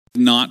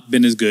Not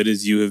been as good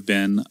as you have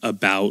been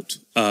about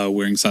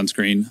wearing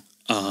sunscreen.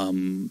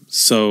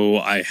 So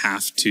I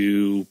have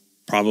to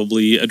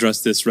probably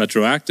address this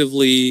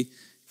retroactively.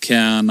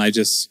 Can I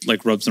just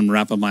like rub some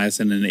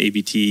rapamycin and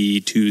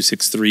ABT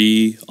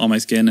 263 on my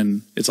skin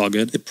and it's all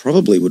good? It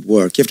probably would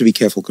work. You have to be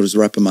careful because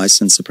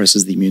rapamycin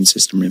suppresses the immune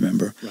system,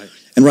 remember? Right.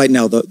 And right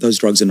now, those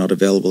drugs are not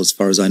available, as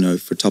far as I know,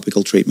 for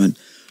topical treatment.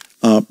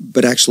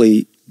 But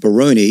actually,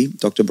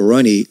 Dr.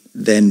 Baroni,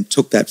 then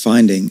took that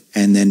finding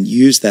and then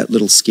used that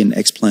little skin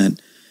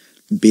explant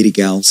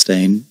beta-gal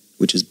stain,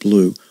 which is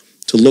blue,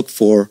 to look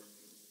for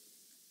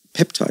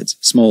peptides,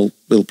 small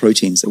little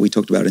proteins that we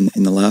talked about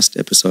in the last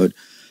episode.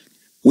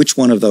 Which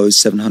one of those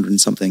 700 and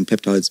something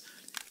peptides,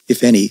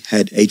 if any,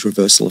 had age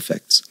reversal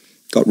effects,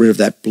 got rid of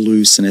that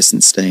blue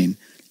senescent stain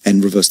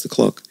and reversed the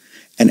clock.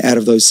 And out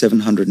of those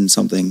 700 and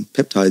something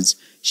peptides,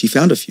 she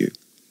found a few.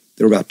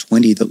 There were about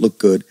 20 that looked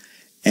good.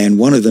 And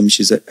one of them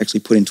she's actually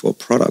put into a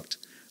product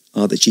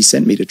that she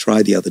sent me to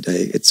try the other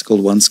day. It's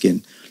called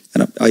OneSkin.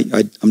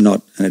 And I'm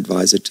not an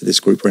advisor to this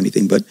group or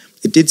anything, but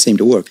it did seem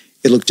to work.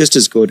 It looked just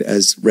as good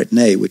as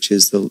Retin-A, which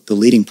is the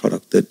leading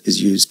product that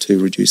is used to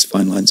reduce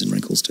fine lines and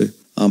wrinkles too.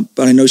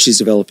 But I know she's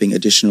developing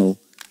additional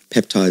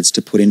peptides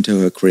to put into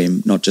her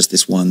cream, not just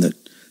this one that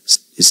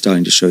is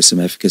starting to show some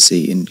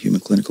efficacy in human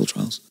clinical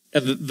trials.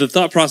 The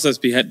thought process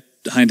behind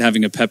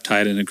having a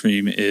peptide in a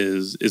cream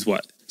is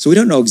what? So we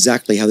don't know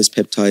exactly how this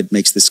peptide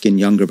makes the skin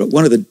younger, but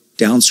one of the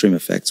downstream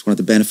effects, one of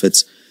the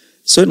benefits,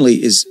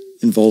 certainly is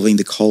involving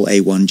the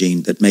COL-A1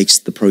 gene that makes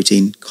the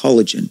protein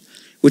collagen,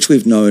 which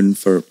we've known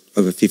for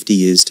over 50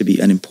 years to be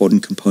an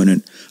important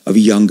component of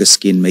younger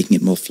skin, making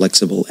it more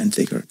flexible and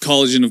thicker.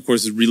 Collagen, of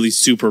course, is a really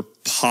super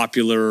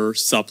popular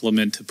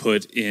supplement to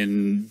put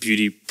in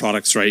beauty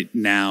products right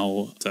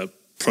now. It's a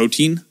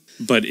protein,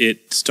 but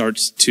it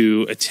starts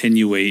to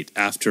attenuate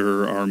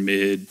after our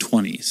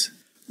mid-20s.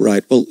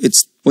 Right. Well,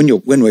 it's when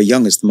we're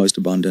young, it's the most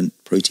abundant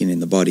protein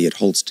in the body. It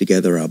holds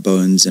together our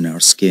bones and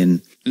our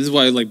skin. This is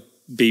why like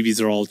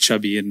babies are all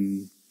chubby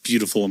and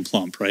beautiful and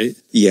plump, right?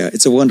 Yeah,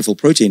 it's a wonderful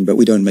protein, but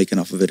we don't make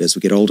enough of it as we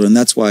get older. And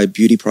that's why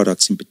beauty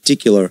products in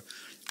particular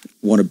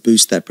want to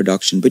boost that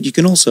production. But you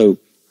can also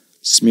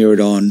smear it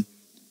on,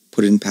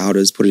 put it in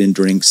powders, put it in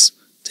drinks,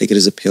 take it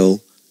as a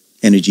pill.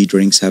 Energy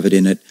drinks have it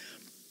in it.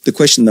 The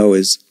question, though,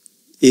 is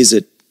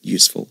it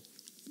useful?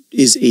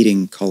 Is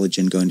eating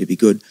collagen going to be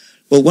good?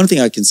 Well, one thing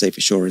I can say for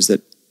sure is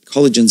that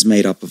collagen's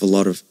made up of a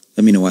lot of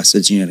amino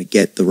acids. You know, to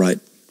get the right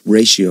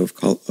ratio of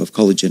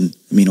collagen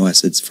amino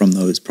acids from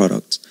those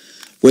products.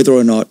 Whether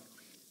or not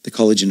the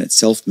collagen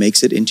itself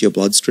makes it into your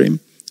bloodstream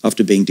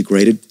after being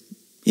degraded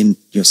in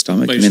your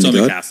stomach like and in the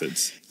stomach gut.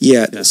 acids.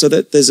 Yeah, so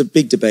that there's a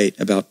big debate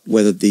about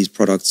whether these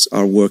products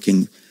are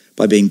working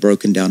by being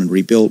broken down and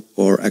rebuilt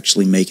or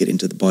actually make it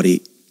into the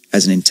body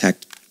as an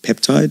intact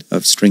peptide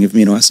of string of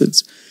amino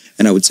acids.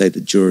 And I would say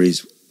the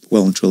jury's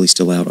well and truly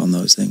still out on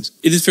those things.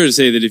 It is fair to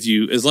say that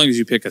as long as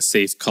you pick a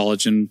safe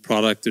collagen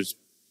product, there's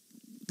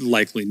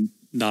likely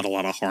not a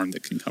lot of harm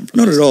that can come from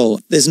it. Not at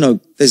all. There's no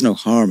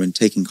harm in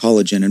taking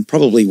collagen, and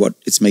probably what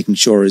it's making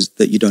sure is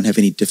that you don't have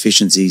any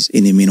deficiencies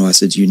in the amino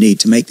acids you need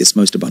to make this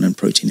most abundant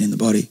protein in the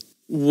body.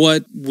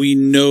 What we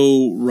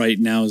know right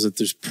now is that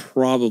there's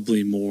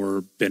probably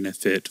more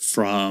benefit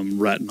from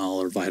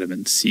retinol or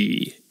vitamin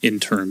C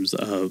in terms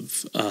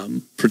of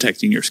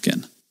protecting your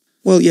skin.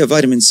 Well, yeah,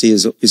 vitamin C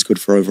is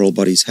good for overall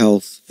body's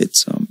health.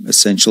 It's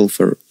essential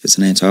it's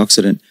an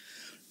antioxidant.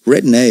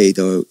 Retin-A,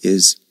 though,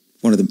 is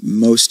one of the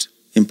most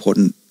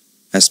important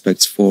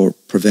aspects for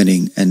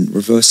preventing and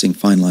reversing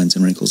fine lines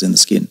and wrinkles in the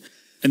skin.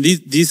 And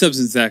these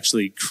substances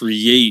actually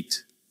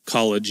create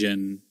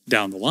collagen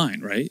down the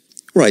line, right?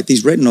 Right.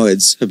 These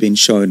retinoids have been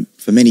shown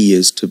for many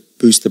years to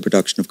boost the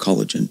production of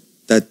collagen.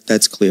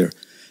 That's clear.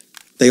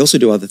 They also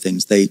do other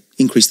things. They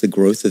increase the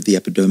growth of the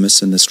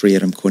epidermis and the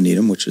striatum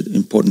corneum, which are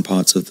important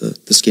parts of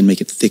the skin,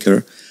 make it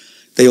thicker.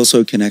 They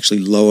also can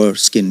actually lower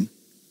skin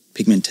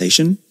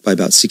pigmentation by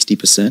about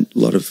 60%. A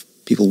lot of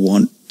people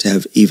want to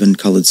have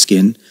even-colored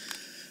skin.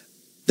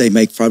 They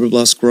make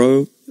fibroblasts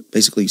grow,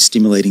 basically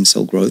stimulating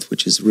cell growth,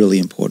 which is really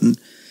important.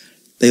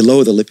 They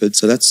lower the lipids,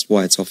 so that's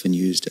why it's often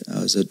used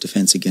as a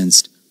defense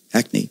against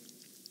acne.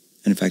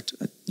 And in fact,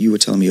 you were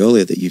telling me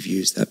earlier that you've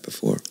used that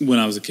before. When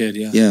I was a kid,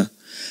 yeah. Yeah.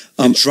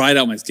 It dried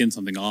out my skin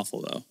something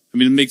awful, though. I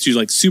mean, it makes you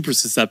like super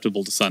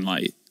susceptible to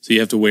sunlight. So you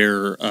have to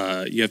wear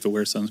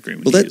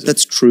sunscreen when you use it.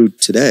 That's true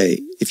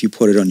today. If you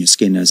put it on your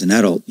skin as an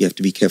adult, you have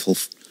to be careful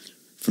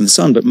from the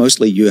sun, but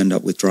mostly you end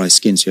up with dry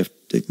skin, so you have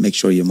to make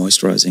sure you're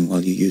moisturizing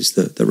while you use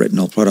the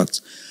retinol products.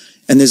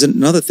 And there's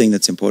another thing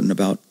that's important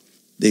about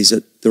these.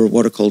 There are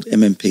what are called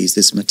MMPs,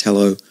 this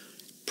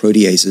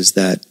metalloproteases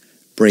that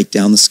break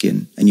down the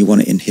skin, and you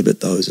want to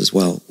inhibit those as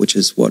well, which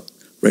is what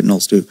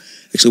retinols do.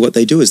 Actually, what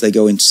they do is they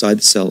go inside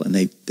the cell, and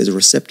there's a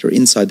receptor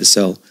inside the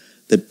cell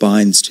that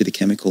binds to the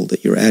chemical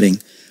that you're adding,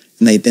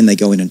 and then they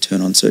go in and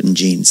turn on certain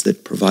genes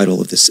that provide all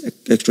of this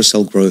extra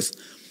cell growth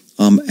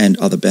and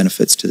other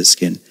benefits to the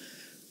skin.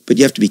 But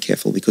you have to be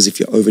careful, because if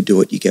you overdo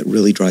it, you get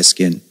really dry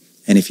skin.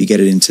 And if you get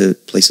it into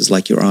places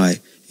like your eye,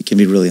 it can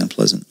be really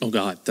unpleasant. Oh,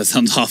 God, that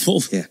sounds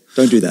awful. Yeah,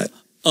 don't do that.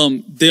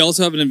 They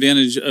also have an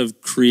advantage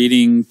of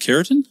creating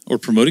keratin or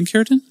promoting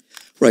keratin?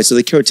 Right, so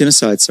the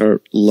keratinocytes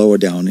are lower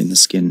down in the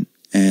skin.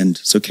 And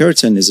so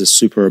keratin is a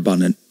super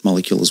abundant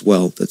molecule as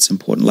well that's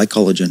important, like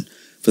collagen,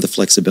 for the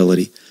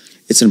flexibility.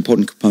 It's an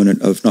important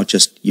component of not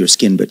just your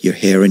skin, but your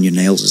hair and your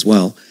nails as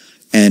well.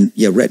 And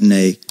yeah, retin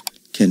A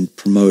can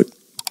promote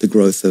the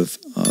growth of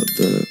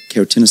the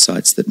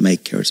keratinocytes that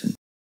make keratin.